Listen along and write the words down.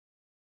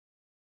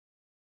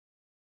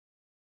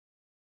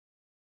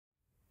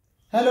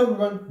Hello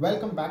everyone,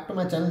 welcome back to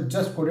my channel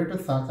Just Coded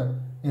with Sarthak.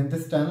 In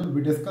this channel,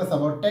 we discuss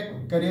about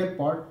tech, career,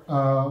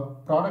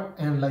 product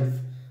and life.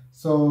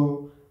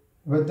 So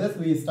with this,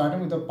 we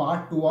starting with the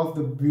part 2 of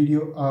the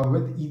video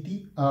with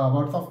ET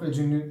about software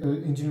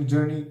engineering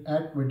journey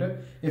at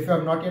Twitter. If you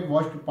have not yet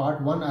watched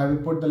part 1, I will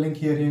put the link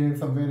here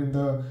somewhere in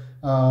the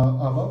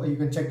above. You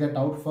can check that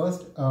out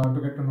first to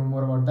get to know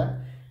more about that.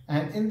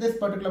 And in this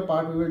particular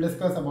part, we will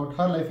discuss about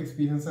her life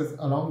experiences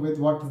along with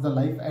what is the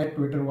life at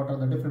Twitter, what are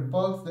the different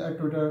perks at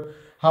Twitter,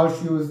 how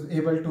she was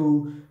able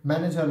to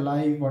manage her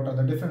life, what are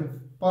the different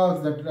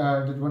perks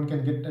that one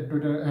can get at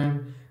Twitter,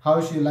 and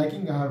how she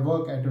liking her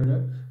work at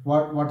Twitter,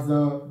 what's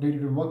the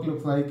day-to-day work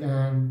looks like,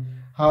 and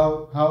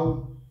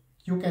how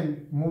you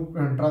can move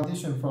and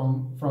transition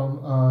from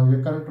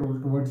your current role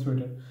towards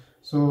Twitter.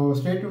 So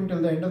stay tuned till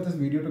the end of this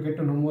video to get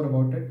to know more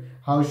about it,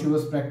 how she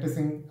was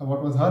practicing,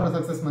 what was her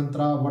success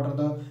mantra, what are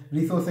the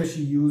resources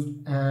she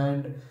used,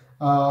 and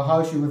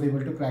how she was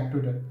able to crack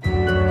Twitter.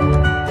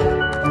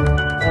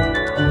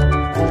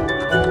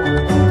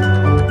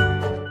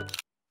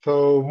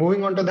 So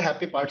moving on to the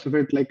happy parts of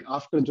it, like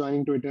after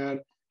joining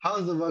Twitter,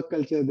 how's the work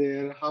culture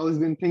there? How's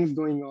been things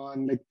going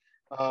on? Like,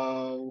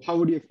 how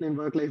would you explain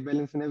work-life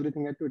balance and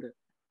everything at Twitter?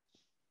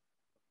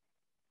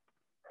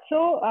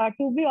 So,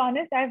 to be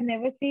honest, I've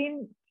never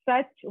seen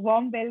such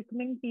warm,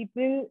 welcoming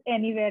people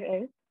anywhere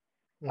else.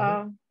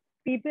 Mm-hmm.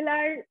 People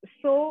are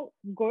so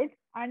good,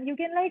 and you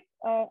can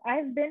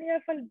I've been here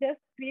for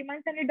just 3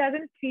 months, and it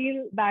doesn't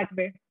feel that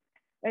way.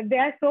 They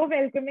are so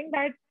welcoming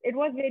that it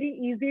was very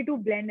easy to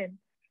blend in.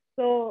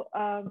 So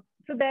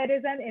there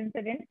is an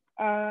incident.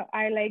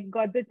 I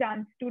got the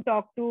chance to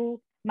talk to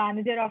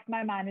manager of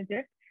my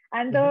manager,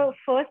 and the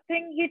first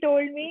thing he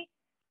told me,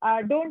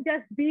 don't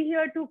just be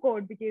here to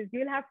code because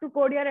you'll have to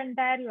code your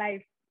entire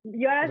life.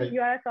 You're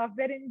a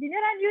software engineer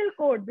and you'll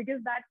code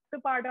because that's the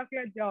part of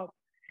your job.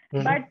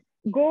 But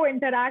go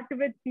interact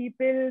with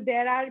people.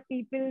 There are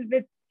people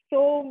with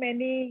so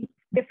many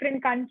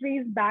different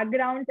countries,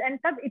 backgrounds, and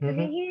सब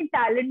इतने ही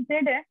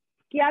talented है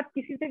कि आप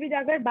किसी से भी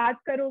जाकर बात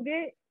करोगे,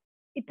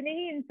 इतने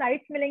ही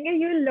insights मिलेंगे.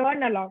 You will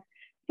learn a lot.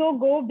 So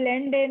go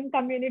blend in,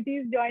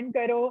 communities join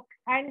karo,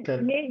 and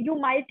you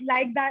might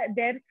like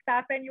their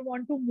stuff and you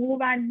want to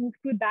move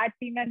to that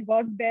team and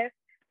work there.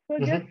 So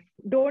just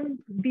don't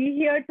be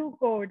here to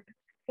code.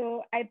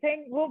 So I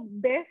think वो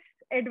best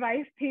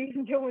advice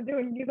थी जो मुझे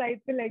उनकी side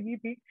से लगी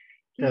थी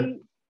कि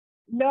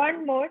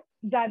learn more,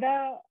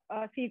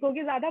 ज़्यादा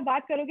सीखोगे, ज़्यादा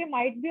बात करोगे,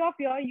 might be of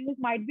your use,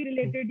 might be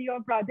related to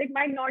your project,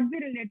 might not be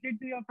related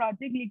to your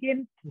project,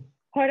 लेकिन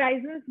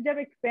horizons जब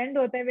expand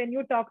होते हैं when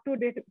you talk to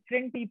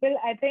different people,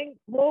 I think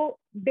वो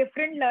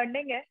different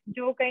learning है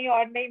जो कहीं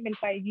और नहीं मिल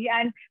पाएगी,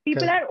 and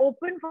people are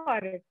open for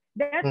it.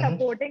 They're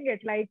supporting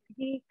it, like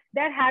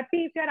they're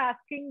happy if you're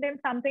asking them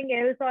something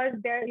else or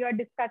you're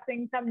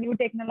discussing some new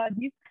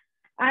technologies.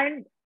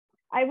 And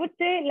I would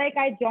say like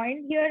I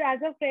joined here as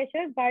a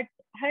fresher, but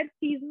हर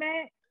चीज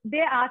में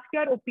they ask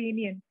your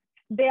opinion.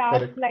 They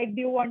ask like,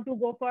 do you want to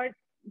go for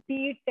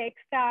be it tech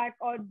stack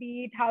or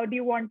be it how do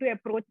you want to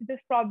approach this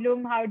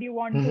problem, how do you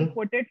want to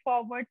put it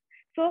forward.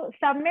 So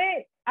सब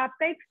में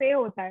आपका एक say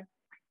होता है.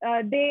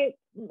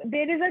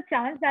 There is a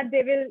chance that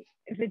they will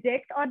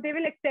reject or they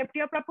will accept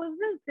your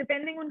proposals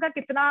depending उनका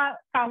कितना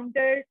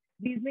counter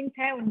reasonings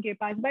है उनके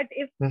पास. But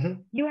if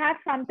you have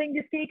something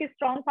जिसकी एक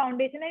strong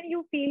foundation and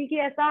you feel कि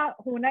ऐसा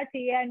होना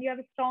चाहिए and you have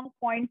a strong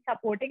point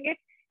supporting it,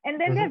 and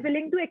then they're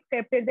willing to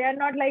accept it. They are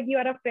not like you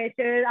are a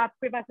fresher,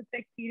 आपके पास इतना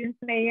experience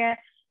नहीं है.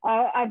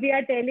 We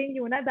are telling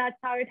you na that's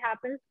how it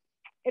happens.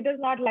 It is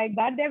not like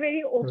that. They're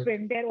very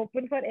open. They're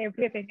open for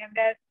everything, and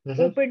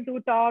they're open to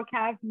talk,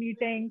 have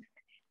meetings.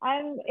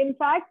 And in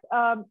fact,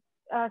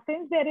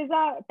 since there is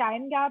a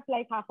time gap,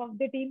 like half of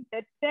the team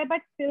sits there,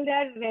 but still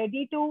they're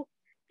ready to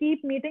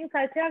keep meeting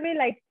such a way,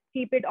 like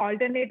keep it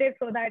alternative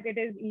so that it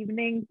is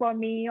evening for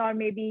me or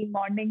maybe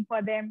morning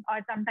for them,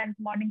 or sometimes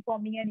morning for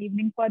me and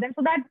evening for them,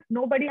 so that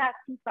nobody has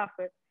to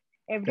suffer.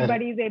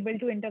 Everybody is able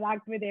to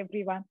interact with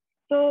everyone.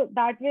 So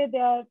that way they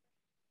are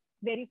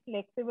very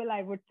flexible,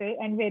 I would say,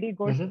 and very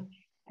good.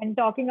 And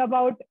talking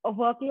about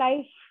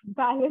work-life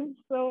balance,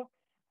 so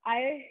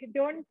I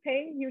don't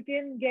think you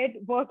can get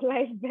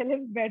work-life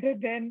balance better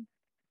than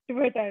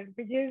Twitter,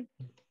 because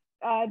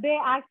they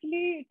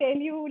actually tell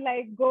you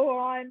like go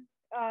on.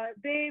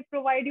 They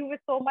provide you with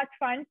so much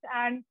funds,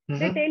 and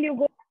they tell you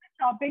go on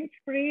a shopping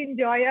spree,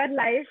 enjoy your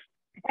life,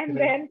 and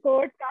then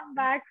code, come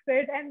back,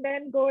 sit, and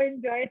then go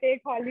enjoy,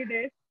 take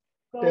holidays.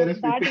 So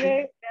that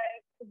way,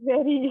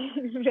 very,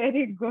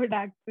 very good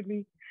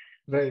actually.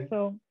 Right.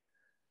 So,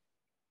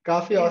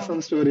 काफी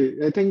awesome story.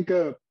 I think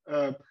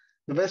the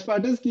best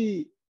part is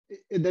कि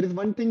there is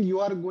one thing you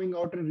are going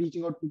out and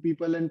reaching out to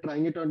people and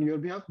trying it on your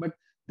behalf, but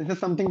this is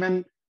something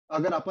when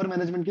अगर upper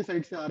management की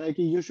side से आ रहा है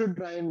कि you should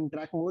try and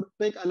interact more,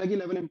 तो एक अलग ही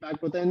level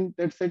impact होता है, and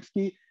that sets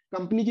कि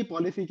company की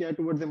policy क्या है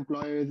towards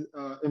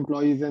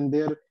employees and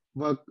their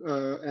work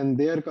and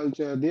their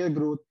culture, their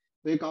growth.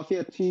 तो ये काफी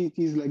अच्छी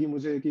चीज लगी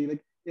मुझे कि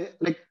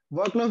like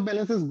work-life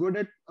balance is good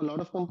at a lot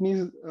of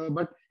companies,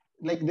 but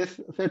like this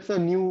sets a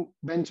new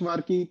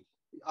benchmark कि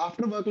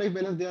after work-life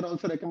balance, they are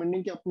also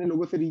recommending कि अपने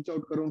लोगों से reach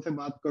out करो, उनसे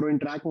बात करो,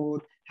 interact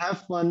more,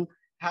 have fun,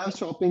 have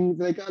shopping,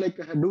 like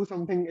do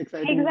something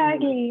exciting in your life.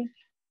 Exactly.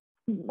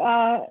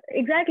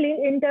 Exactly.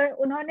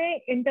 उन्होंने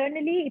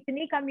internally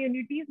इतनी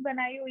communities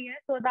बनाई हुई है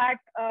so that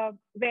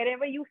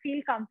wherever you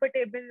feel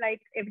comfortable,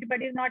 like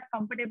everybody is not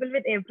comfortable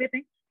with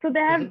everything, so they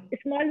have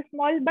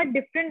small but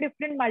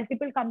different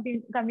multiple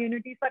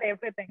communities for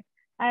everything,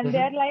 and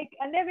they're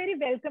very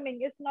welcoming.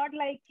 It's not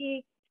like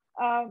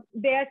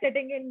they are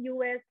sitting in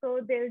US, so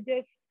they'll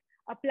just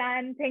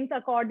plan things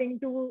according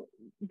to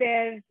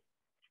their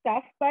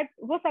stuff, but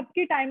वो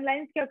सबकी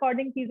timelines के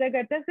according चीजें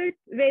करते हैं, so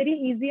it's very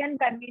easy and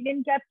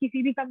convenient कि आप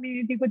किसी भी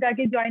community को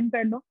जाके join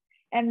कर लो,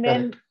 and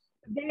then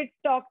they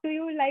talk to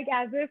you like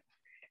as if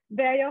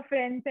they're your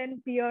friends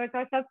and peers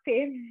or सब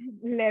same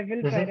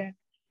level पर है.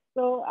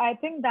 So I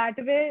think that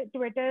way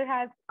Twitter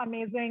has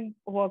amazing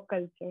work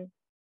culture.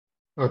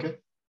 Okay.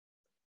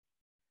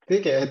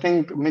 Okay, I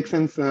think makes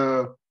sense.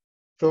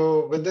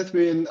 So with this,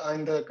 we'll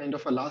in the kind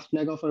of a last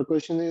leg of our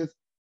question is,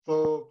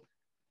 so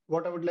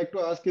what I would like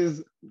to ask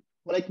is,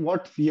 like,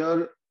 what's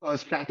your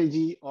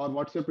strategy or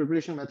what's your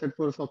preparation method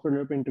for software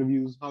developer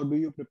interviews? How do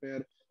you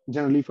prepare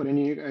generally for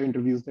any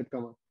interviews that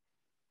come up?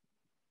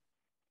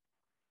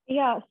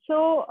 Yeah,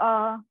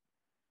 so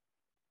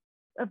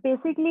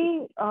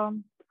basically,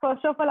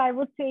 first of all, I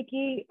would say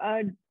कि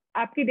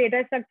आपकी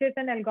data structures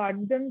and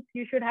algorithms,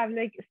 you should have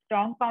like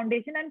strong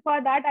foundation, and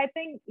for that, I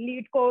think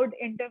lead code,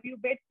 interview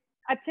bit,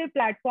 अच्छे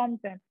platforms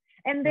हैं.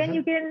 And then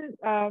you can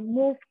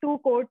move to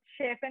code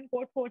chef and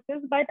code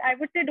forces, but I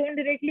would say don't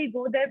directly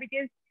go there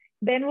because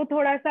then वो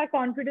थोड़ा सा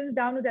confidence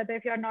down हो जाता है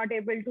if you're not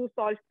able to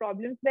solve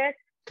problems there.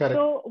 Correct.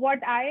 So what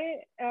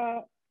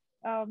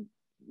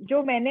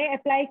जो मैंने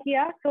apply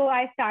किया, so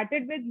I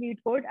started with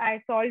lead code.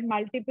 I solved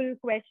multiple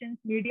questions,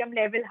 medium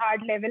level,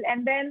 hard level,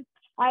 and then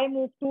I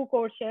moved to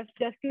code chef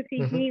just to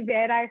see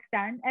where I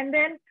stand. And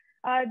then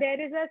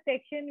there is a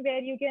section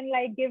where you can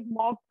like give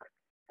mock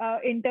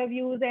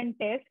interviews and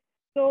tests.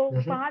 So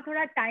वहाँ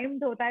थोड़ा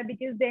timed होता है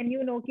because then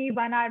you know कि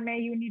 1 hour में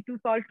you need to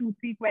solve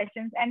 2-3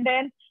 questions, and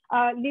then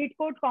lead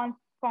code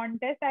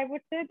contest, I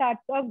would say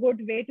that's a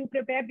good way to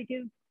prepare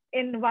because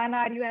in 1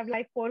 hour you have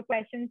like 4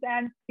 questions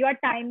and you are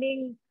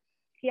timing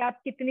कि आप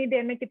कितनी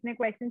देर में कितने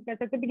questions कर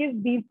सकते हो, because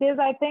these days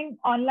I think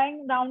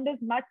online round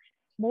is much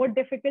more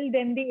difficult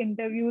than the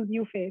interviews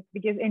you face,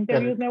 because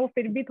interviews में वो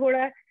फिर भी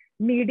थोड़ा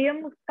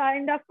medium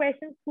kind of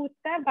questions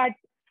पूछता है, but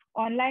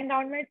online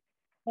round में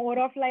more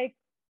of like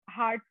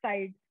hard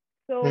side.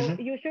 So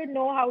you should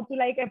know how to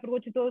like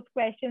approach those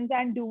questions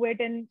and do it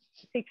in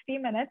 60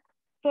 minutes.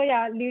 So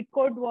yeah, lead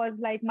code was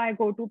like my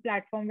go-to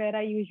platform where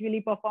I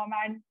usually perform,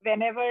 and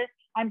whenever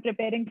I'm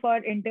preparing for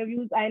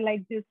interviews, I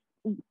like just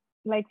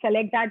like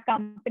select that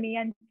company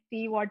and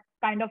see what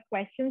kind of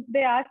questions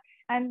they ask,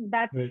 and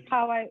that's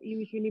how I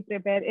usually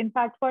prepare. In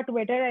fact, for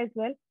Twitter as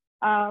well,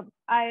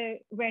 I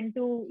went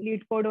to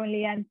lead code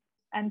only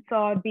and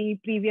saw the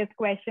previous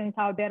questions,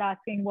 how they're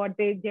asking, what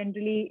they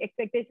generally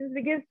expectations,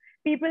 because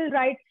people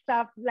write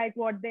stuff like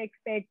what they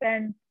expect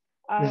and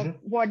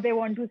what they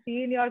want to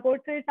see in your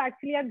code. So it's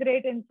actually a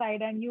great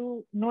insight and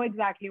you know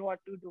exactly what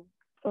to do.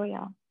 So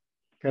yeah.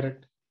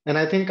 Correct. And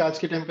I think आज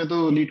के time पे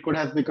तो lead code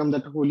has become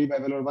that holy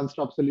bible or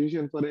one-stop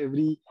solution for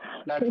every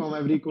platform,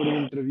 every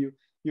coding interview.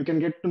 You can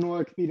get to know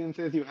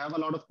experiences. You have a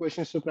lot of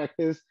questions to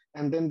practice,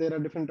 and then there are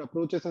different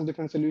approaches and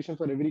different solutions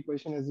for every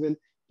question as well.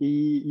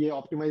 कि ये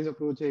optimized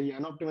approach है, ये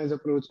unoptimized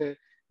approach है.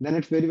 Then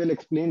it's very well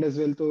explained as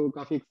well. तो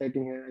काफी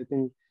exciting है. I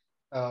think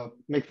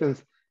makes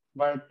sense.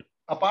 But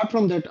apart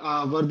from that,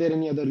 were there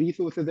any other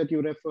resources that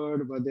you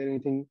referred? Were there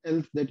anything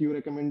else that you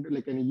recommend,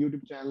 like any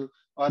YouTube channel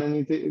or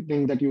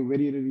anything that you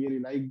really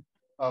liked?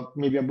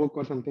 Maybe a book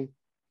or something?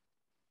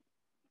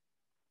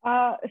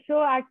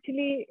 So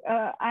actually,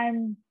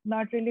 I'm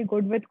not really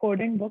good with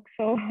coding books,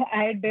 so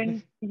I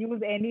didn't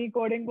use any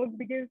coding book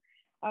because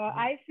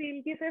I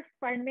feel कि सिर्फ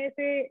पढ़ने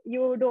से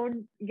you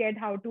don't get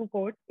how to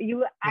code.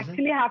 You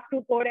actually have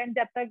to code, and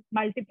जब तक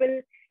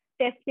multiple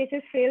test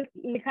cases fails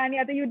लिखा नहीं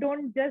आता, you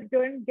don't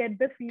get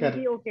the feel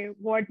कि okay,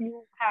 what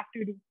you have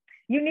to do.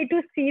 You need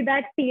to see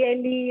that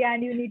TLE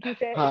and you need to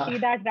see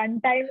that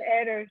runtime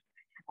errors.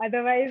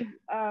 Otherwise,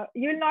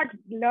 you'll not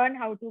learn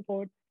how to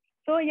code.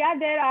 So yeah,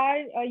 there are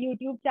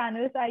YouTube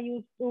channels I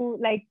used to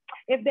like.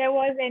 If there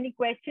was any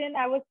question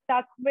I was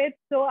stuck with,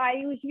 so I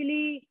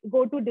usually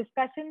go to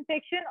discussion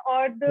section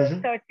or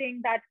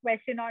searching that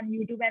question on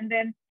YouTube, and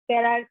then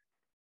there are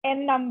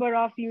n number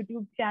of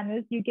YouTube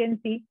channels you can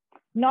see.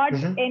 Not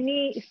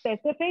any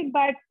specific,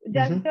 but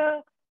just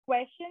the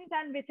questions,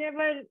 and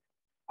whichever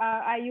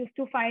I used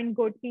to find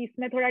good piece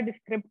में थोड़ा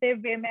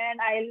descriptive way में,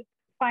 and I'll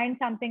find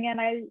something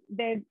and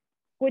there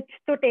कुछ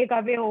तो take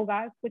away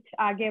होगा कुछ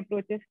आगे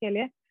approaches के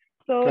लिए.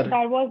 So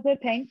that was the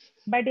thing.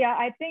 But yeah,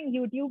 I think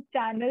YouTube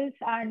channels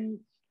and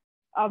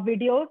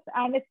videos,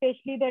 and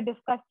especially the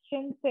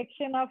discussion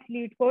section of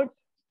lead code,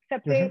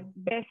 सबसे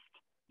best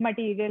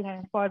material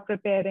है for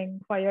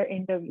preparing for your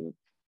interviews.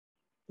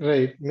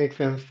 Right, makes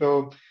sense.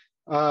 So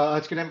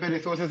आज के time पे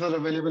resources are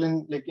available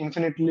in like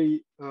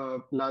infinitely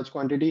large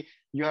quantity.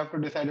 You have to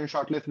decide and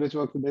shortlist which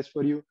works best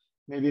for you.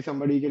 Maybe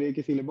somebody के लिए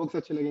किसी लिए books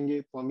अच्छे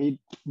लगेंगे. For me,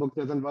 books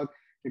doesn't work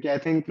because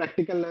I think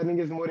practical learning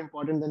is more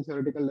important than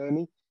theoretical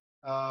learning.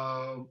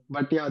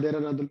 But yeah, there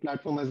are other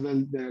platforms as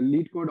well. The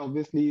lead code,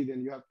 obviously.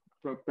 Then you have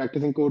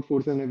practicing code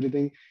forces and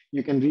everything.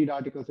 You can read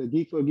articles at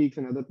Geek for Geeks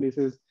and other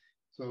places.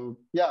 So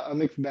yeah, a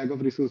mixed bag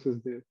of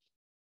resources there.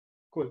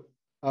 Cool.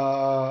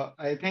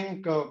 I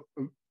think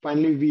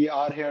finally we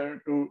are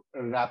here to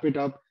wrap it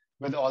up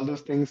with all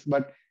those things.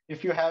 But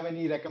if you have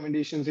any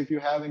recommendations, if you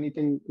have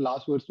anything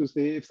last words to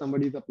say, if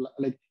somebody's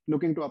like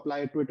looking to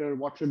apply at Twitter,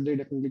 what should they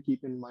definitely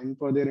keep in mind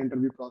for their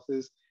interview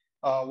process?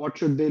 What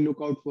should they look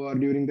out for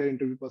during their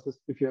interview process?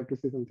 If you have to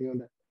say something on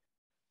that.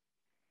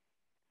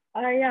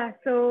 Yeah,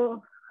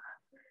 so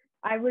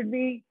I would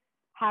be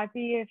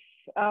happy if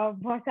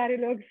बहुत सारे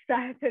लोग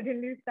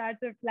suddenly start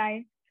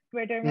applying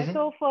Twitter में.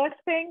 So first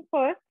thing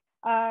first,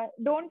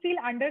 don't feel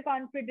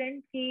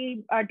underconfident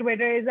कि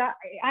Twitter is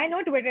I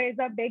know Twitter is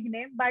a big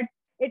name, but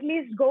at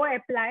least go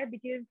apply,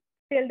 because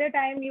till the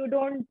time you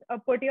don't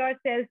put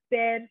yourself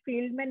there,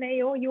 field में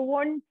नहीं हो, you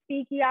won't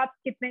see कि आप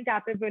कितने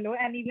capable हो,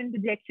 and even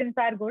rejections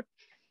are good.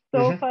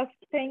 So first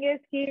thing is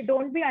ki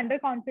don't be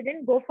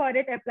underconfident. Go for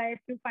it. Apply if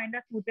you find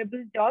a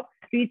suitable job.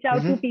 Reach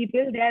out to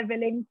people. They are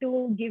willing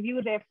to give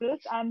you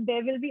referrals, and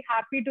they will be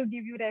happy to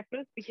give you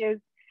referrals, because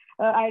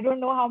I don't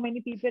know how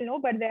many people know,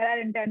 but there are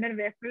internal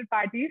referral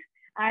parties,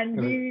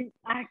 and we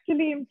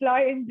actually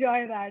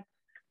enjoy that.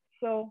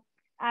 So,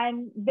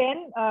 and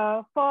then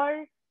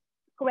for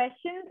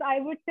questions, I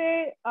would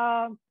say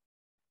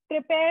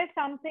prepare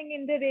something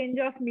in the range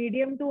of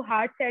medium to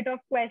hard set of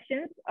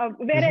questions,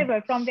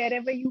 from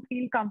wherever you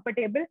feel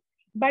comfortable.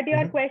 But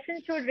your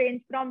questions should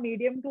range from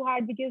medium to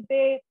hard, because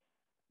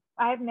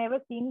I've never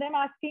seen them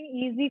asking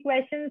easy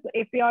questions.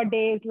 If your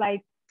day is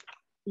like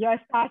your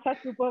stars are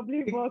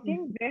superbly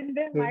working, then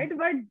they might,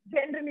 but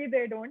generally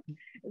they don't.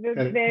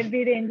 They'll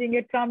be ranging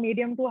it from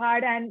medium to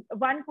hard, and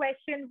one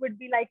question would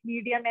be like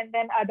medium and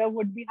then other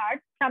would be hard,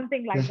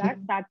 something like that.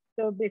 That's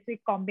the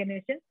basic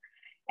combination.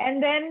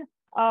 And then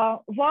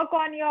work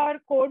on your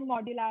code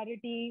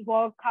modularity,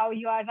 work how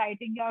you are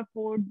writing your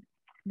code,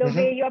 the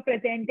way you're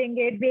presenting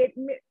it,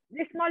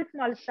 the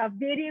small stuff,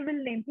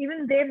 variable names,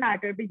 even they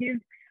matter, because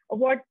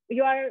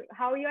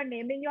how you are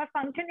naming your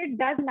function, it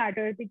does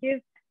matter,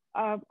 because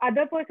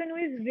other person who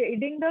is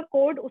reading the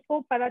code, उसको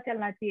पता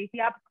चलना चाहिए कि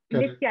आप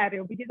लिख क्या रहे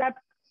हो, because आप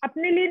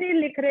अपने लिए नहीं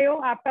लिख रहे हो,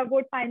 आपका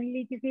कोड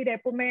फाइनली किसी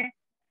रेपो में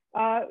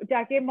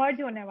जाके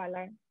मर्ज होने वाला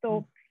है.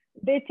 So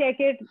they check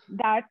it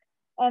that,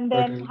 and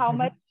then how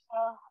much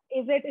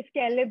is it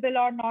scalable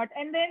or not,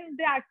 and then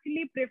they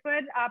actually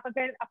prefer आप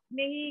अगर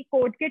अपने ही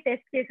code के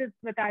test cases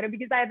बता रहे हो,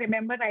 because I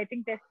remember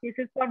writing test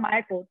cases for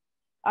my code.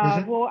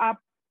 वो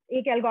आप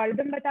एक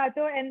algorithm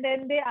बताते हो, and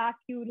then they ask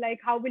you like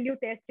how will you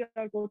test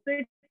your code. So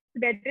it's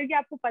better कि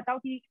आपको पता हो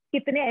कि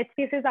कितने edge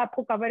cases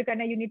आपको cover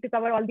करना है. You need to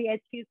cover all the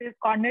edge cases,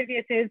 corner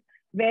cases,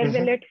 where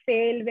will it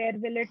fail, where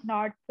will it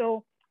not.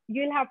 So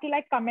you'll have to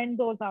like comment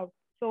those out.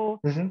 So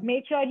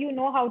make sure you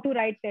know how to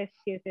write test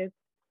cases.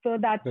 So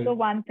that's the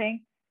one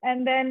thing.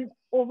 And then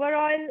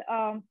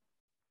overall,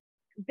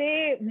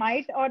 they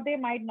might or they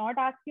might not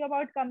ask you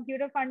about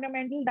computer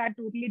fundamentals. That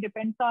totally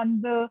depends on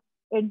the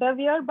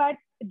interviewer, but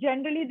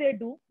generally they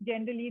do.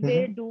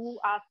 They do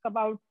ask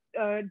about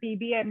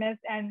DBMS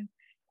and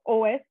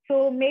OS.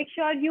 So make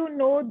sure you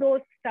know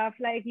those stuff,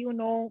 like you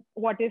know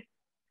what is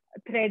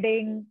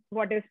threading,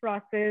 what is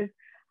process,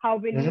 how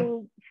will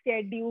you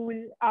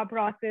schedule a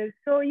process.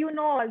 So you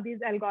know all these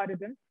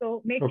algorithms.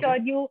 So make sure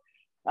you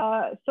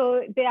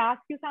so they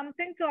ask you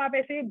something, so आप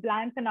ऐसे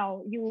blank ना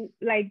हो, you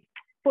like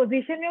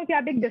position में हो कि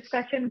आप एक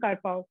discussion कर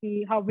पाओ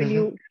कि how will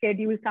you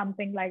schedule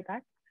something like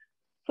that.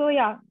 So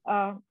yeah,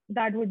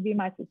 that would be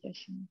my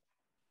suggestion.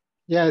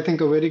 Yeah, I think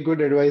a very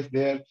good advice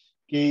there.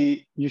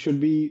 Ki you should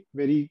be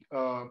very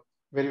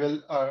well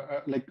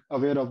like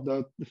aware of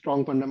the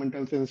strong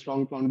fundamentals and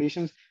strong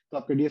foundations. So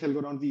आपके DSL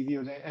को rounds easy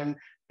हो जाए, and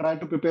try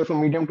to prepare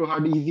from medium to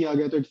hard. Easy आ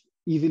गया तो it's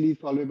easily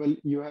solvable.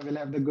 You will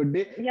have the good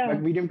day.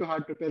 But medium to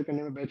hard prepare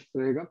करने में best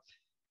रहेगा.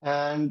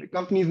 And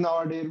companies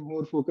nowadays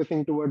more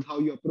focusing towards how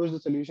you approach the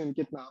solution.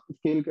 कितना आप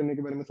scale करने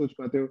के बारे में सोच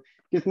पाते हो,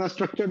 कितना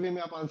structured way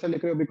में आप answer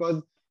लिख रहे हो,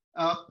 because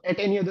at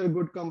any other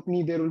good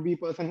company, there will be a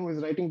person who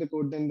is writing the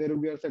code, then there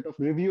will be a set of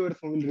reviewers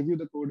who will review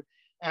the code.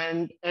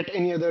 And at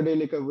any other day,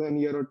 like a 1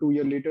 year or 2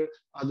 year later,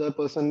 other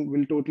person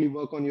will totally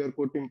work on your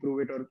code to improve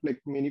it, or like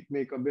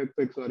make a big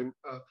fix, or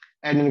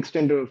add an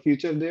extender or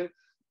feature there.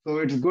 So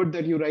it's good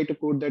that you write a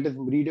code that is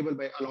readable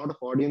by a lot of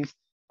audience.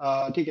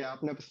 ठीक है,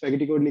 आपने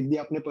spaghetti code लिख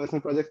दिया अपने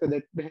personal project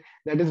पे,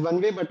 that is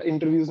one way, but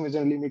interviews में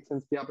generally make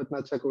sense कि आप इतना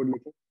अच्छा code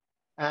लिखें.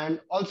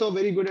 And also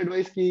very good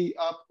advice कि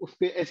आप उस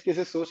पे edge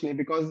cases सोच लें,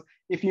 because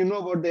if you know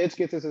about the edge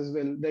cases as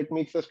well, that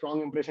makes a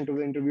strong impression to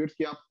the interviewers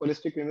कि आप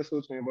holistic way में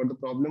सोच रहे हैं about the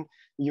problem,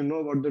 you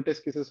know about the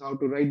test cases, how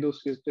to write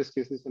those test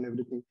cases and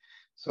everything.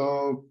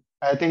 So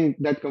I think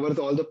that covers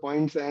all the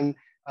points, and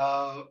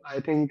I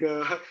think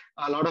a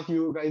lot of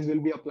you guys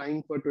will be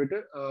applying for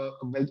Twitter.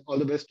 All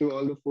the best to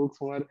all the folks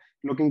who are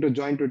looking to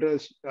join Twitter.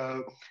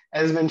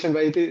 As mentioned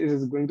by it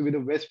is going to be the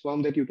best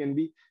firm that you can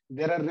be.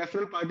 There are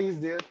referral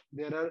parties there.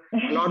 There are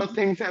a lot of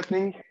things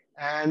happening,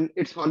 and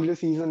it's holiday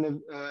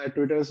season at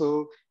Twitter,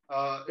 so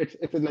it's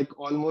like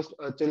almost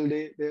a chill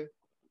day there.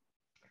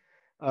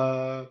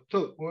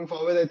 So moving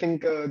forward, I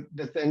think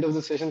that's the end of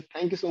the session.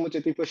 Thank you so much,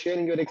 Iti, for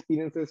sharing your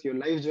experiences, your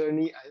life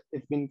journey.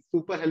 It's been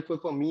super helpful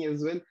for me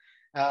as well.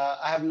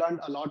 I have learned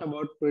a lot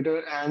about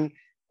Twitter, and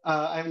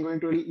I'm going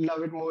to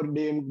love it more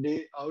day in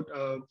day out.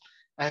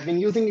 I've been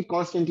using it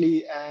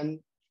constantly, and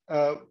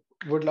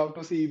would love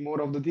to see more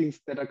of the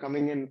things that are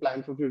coming in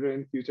planned for Twitter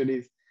in future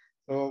days.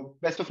 So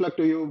best of luck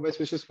to you. Best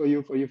wishes for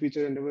you for your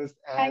future endeavors.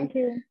 And Thank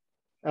you.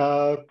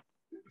 uh,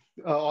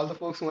 all the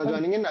folks who are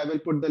joining in, I will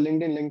put the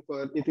LinkedIn link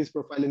for Iti's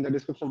profile in the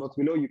description box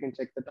below. You can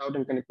check that out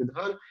and connect with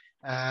her.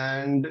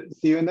 And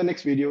see you in the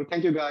next video.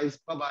 Thank you, guys.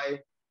 Bye-bye.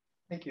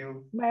 Thank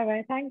you.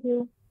 Bye-bye. Thank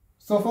you.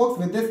 So folks,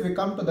 with this we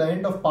come to the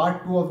end of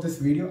part 2 of this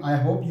video. I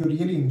hope you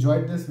really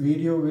enjoyed this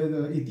video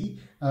with Iti.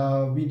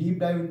 We deep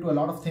dive into a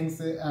lot of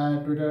things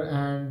at Twitter,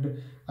 and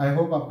I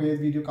hope आपको ये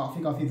video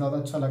काफी ज़्यादा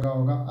अच्छा लगा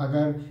होगा.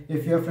 अगर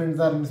if your friends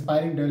are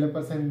inspiring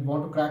developers and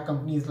want to crack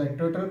companies like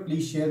Twitter,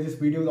 please share this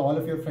video with all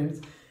of your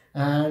friends.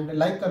 And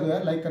like कर दो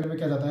यार, like करने में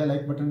क्या जाता है,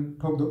 like button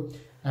ठोक दो.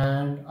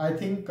 And I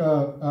think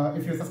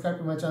if you subscribe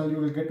to my channel, you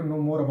will get to know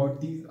more about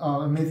these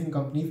amazing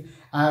companies.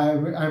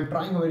 I'm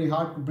trying very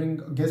hard to bring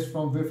guests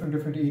from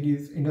different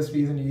areas,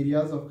 industries and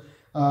areas of.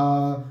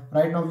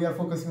 Right now we are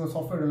focusing on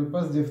software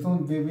developers.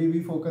 Soon we will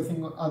be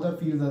focusing on other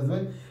fields as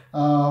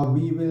well.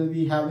 We will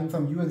be having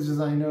some UX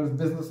designers,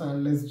 business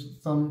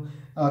analysts, some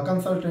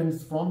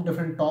consultants from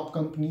different top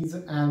companies,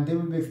 and they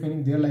will be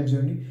explaining their life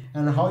journey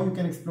and how you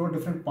can explore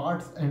different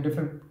parts and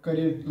different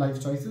career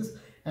life choices,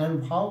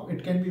 and how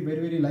it can be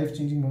very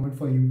life-changing moment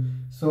for you.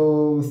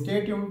 So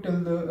stay tuned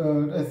till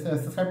the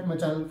subscribe to my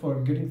channel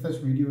for getting such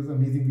videos,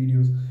 amazing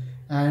videos,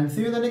 and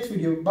see you in the next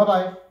video. Bye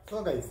bye.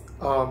 So guys,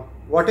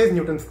 what is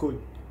Newton School?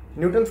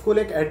 Newton School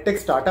एक edtech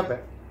startup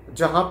है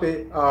जहाँ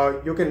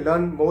पे you can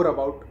learn more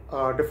about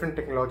different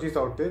technologies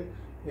out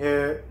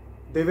there.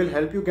 They will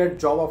help you get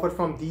job offers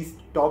from these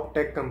top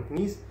tech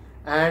companies,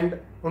 and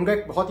उनका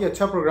एक बहुत ही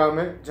अच्छा programme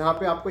है जहाँ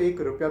पे आपको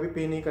 ₹1 भी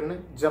पे नहीं करना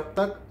है जब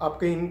तक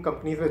आपके इन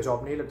कंपनीज में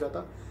जॉब नहीं लग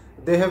जाता.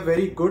 They have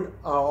very good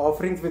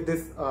offerings with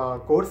this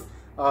course,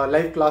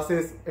 live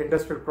classes,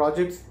 industrial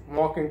projects,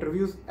 mock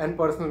interviews, and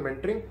personal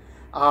mentoring.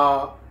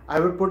 I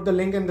will put the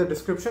link in the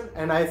description,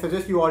 and I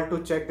suggest you all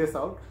to check this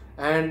out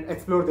and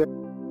explore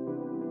there.